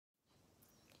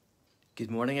Good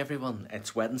morning, everyone.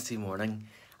 It's Wednesday morning,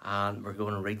 and we're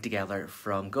going to read together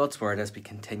from God's Word as we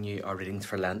continue our readings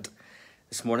for Lent.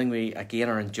 This morning, we again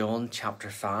are in John chapter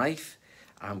 5,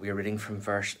 and we are reading from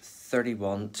verse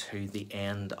 31 to the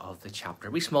end of the chapter.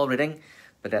 A wee small reading,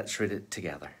 but let's read it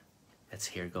together. Let's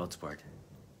hear God's Word.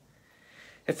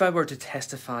 If I were to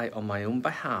testify on my own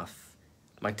behalf,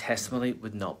 my testimony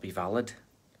would not be valid.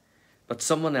 But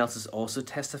someone else is also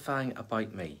testifying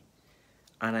about me.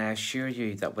 And I assure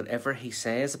you that whatever he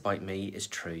says about me is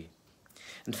true.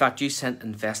 In fact, you sent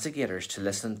investigators to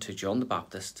listen to John the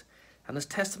Baptist, and his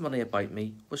testimony about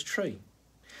me was true.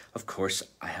 Of course,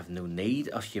 I have no need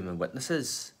of human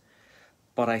witnesses,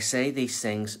 but I say these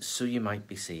things so you might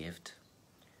be saved.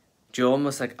 John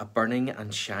was like a burning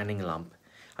and shining lamp,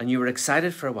 and you were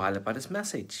excited for a while about his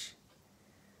message.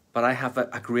 But I have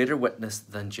a greater witness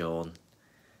than John,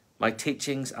 my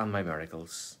teachings and my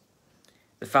miracles.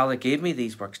 The Father gave me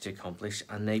these works to accomplish,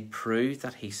 and they prove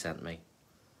that he sent me.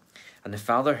 And the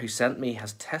Father who sent me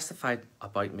has testified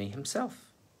about me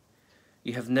himself.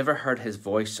 You have never heard his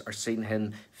voice or seen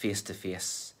him face to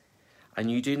face, and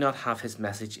you do not have his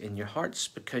message in your hearts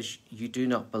because you do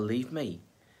not believe me,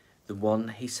 the one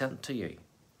he sent to you.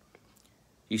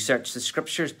 You search the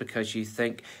scriptures because you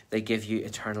think they give you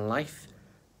eternal life,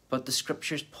 but the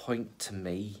scriptures point to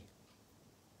me.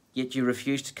 Yet you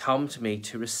refuse to come to me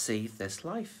to receive this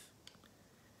life.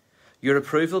 Your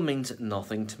approval means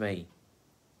nothing to me,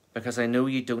 because I know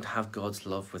you don't have God's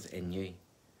love within you.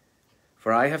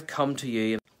 For I have come to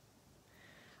you,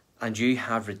 and you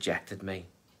have rejected me.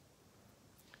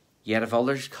 Yet if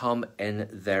others come in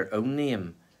their own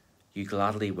name, you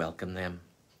gladly welcome them.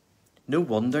 No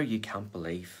wonder you can't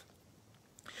believe.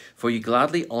 For you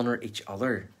gladly honour each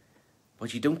other,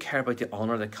 but you don't care about the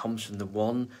honour that comes from the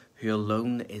one who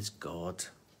alone is God.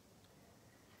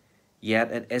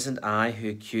 Yet it isn't I who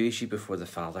accuse you before the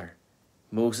Father.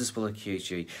 Moses will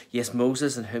accuse you. Yes,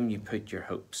 Moses in whom you put your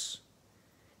hopes.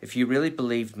 If you really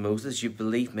believed Moses, you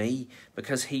believe me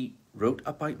because he wrote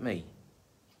about me.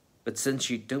 But since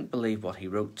you don't believe what he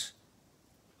wrote,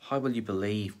 how will you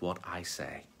believe what I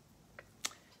say?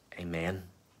 Amen.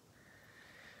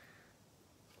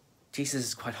 Jesus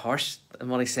is quite harsh in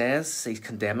what he says. He's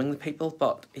condemning the people,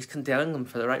 but he's condemning them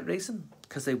for the right reason,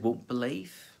 because they won't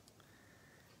believe.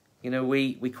 You know,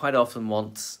 we quite often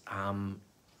want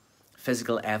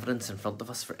physical evidence in front of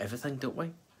us for everything, don't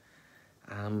we?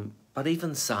 But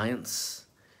even science,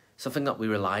 something that we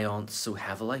rely on so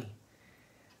heavily,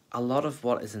 a lot of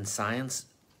what is in science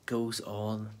goes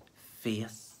on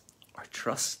faith or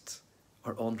trust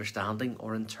or understanding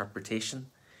or interpretation.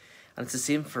 And it's the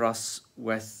same for us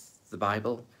with the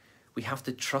Bible. We have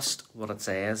to trust what it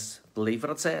says, believe what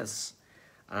it says,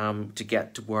 to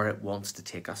get to where it wants to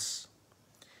take us.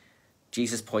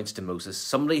 Jesus points to Moses,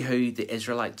 somebody who the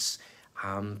Israelites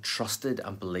trusted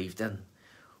and believed in,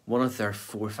 one of their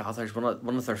forefathers,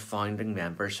 one of their founding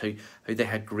members who they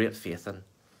had great faith in.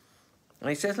 And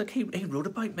he says, look, he wrote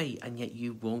about me, and yet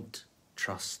you won't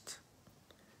trust.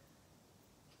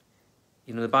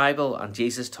 You know, the Bible and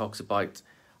Jesus talks about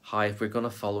how if we're going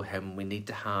to follow him, we need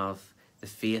to have the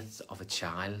faith of a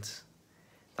child,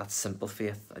 that simple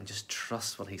faith, and just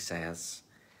trust what he says.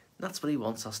 And that's what he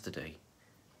wants us to do.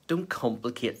 Don't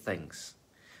complicate things.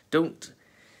 Don't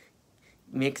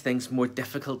make things more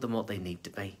difficult than what they need to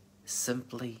be.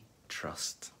 Simply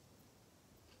trust.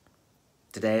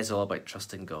 Today is all about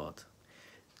trusting God.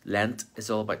 Lent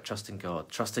is all about trusting God,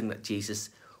 trusting that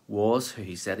Jesus was who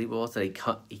he said he was, that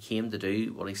he came to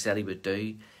do what he said he would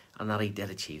do, and that he did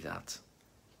achieve that.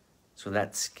 So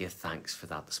let's give thanks for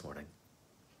that this morning.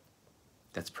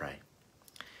 Let's pray.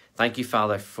 Thank you,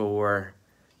 Father, for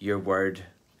your word.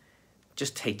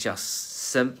 Just teach us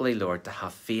simply, Lord, to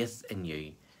have faith in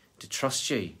you, to trust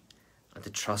you, and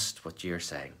to trust what you're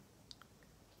saying.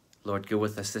 Lord, go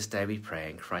with us this day, we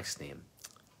pray, in Christ's name.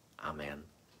 Amen.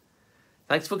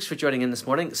 Thanks, folks, for joining in this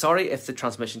morning. Sorry if the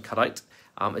transmission cut out.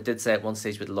 It did say at one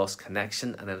stage we'd lost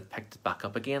connection, and then it picked it back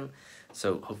up again.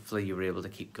 So hopefully you were able to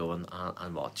keep going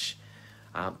and watch.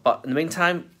 But in the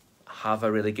meantime, have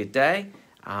a really good day,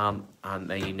 and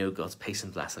may you know God's peace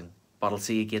and blessing. But I'll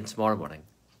see you again tomorrow morning.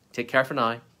 Take care for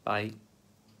now. Bye.